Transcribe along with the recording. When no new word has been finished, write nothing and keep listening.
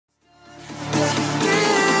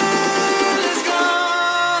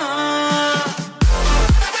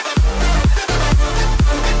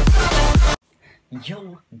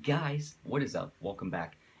guys, what is up? Welcome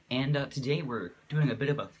back. And today we're doing a bit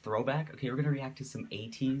of a throwback. Okay, we're gonna react to some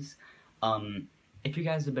Ateez. If you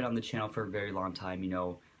guys have been on the channel for a very long time, you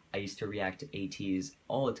know I used to react to Ateez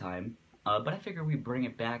all the time. But I figured we'd bring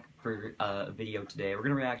it back for a video today. We're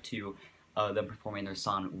gonna react to them performing their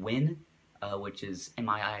song "Win," which is, in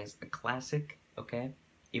my eyes, a classic. Okay,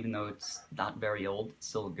 even though it's not very old, it's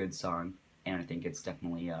still a good song, and I think it's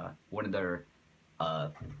definitely one of their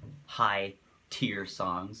high tier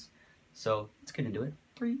songs. So let's get into it.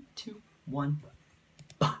 3, 2, 1.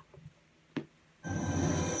 Bah!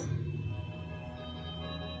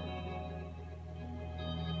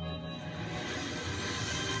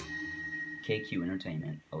 KQ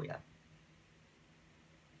Entertainment. Oh yeah.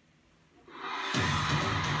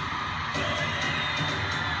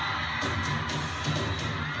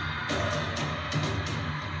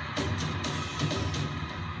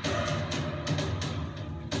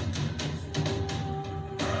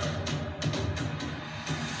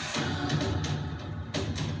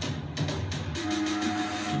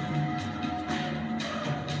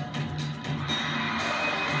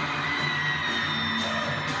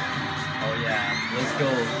 Oh yeah, let's go.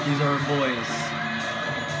 These are our boys.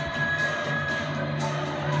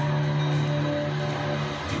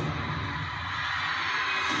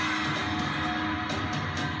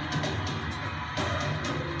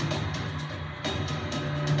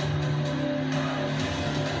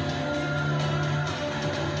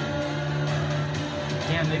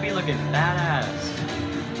 Damn, they be looking badass.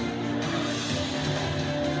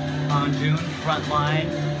 On June,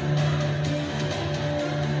 frontline.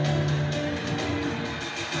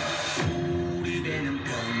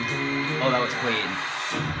 Oh, that was clean.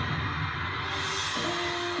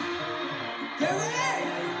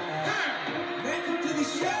 Welcome to the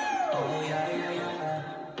show. Oh yeah.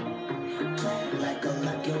 Talk like a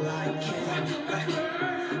like it.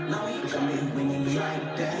 Now you got me winning like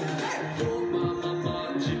that.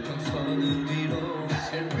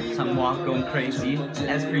 Some walk going crazy,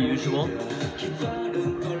 as per usual.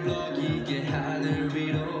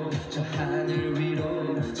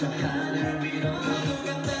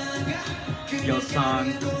 Yo,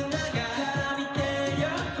 song.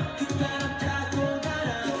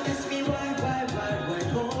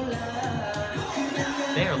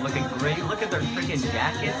 They are looking great. Look at their freaking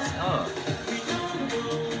jackets. Oh.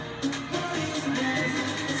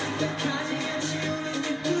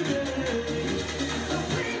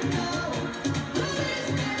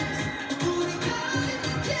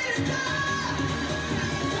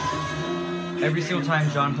 Every single time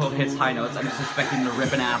John Ho hits high notes, I'm just expecting him to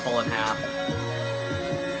rip an apple in half.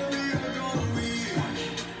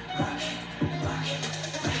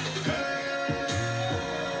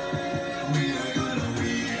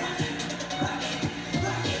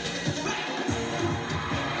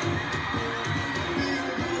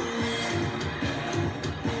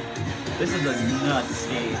 This is a nuts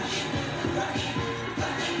stage.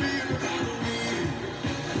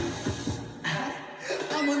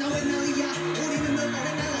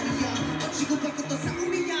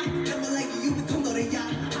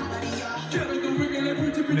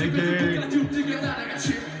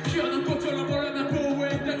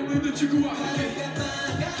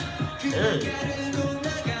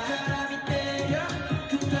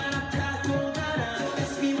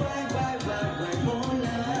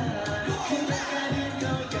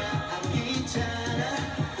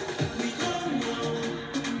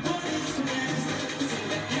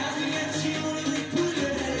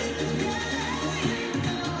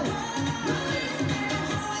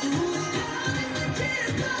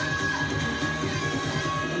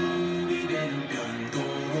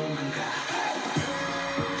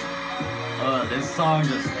 This song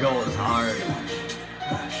just goes hard.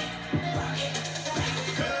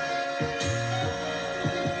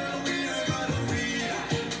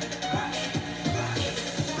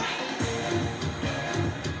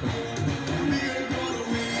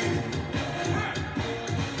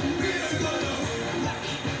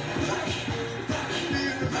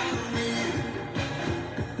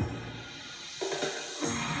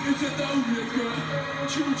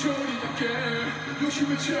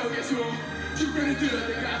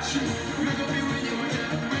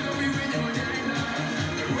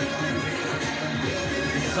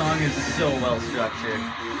 This song is so well structured.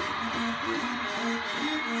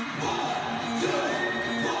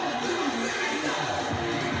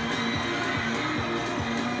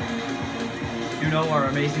 You know, our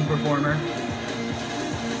amazing performer.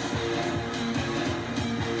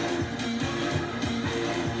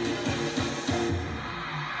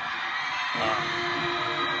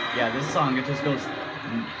 Yeah, this song, it just goes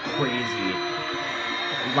crazy.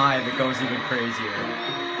 live, it goes even crazier.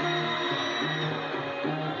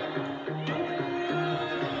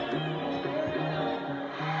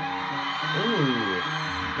 Ooh,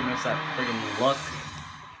 giving us that friggin' look.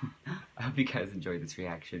 I hope you guys enjoyed this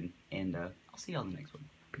reaction, and I'll see y'all in the next one.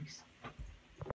 Peace.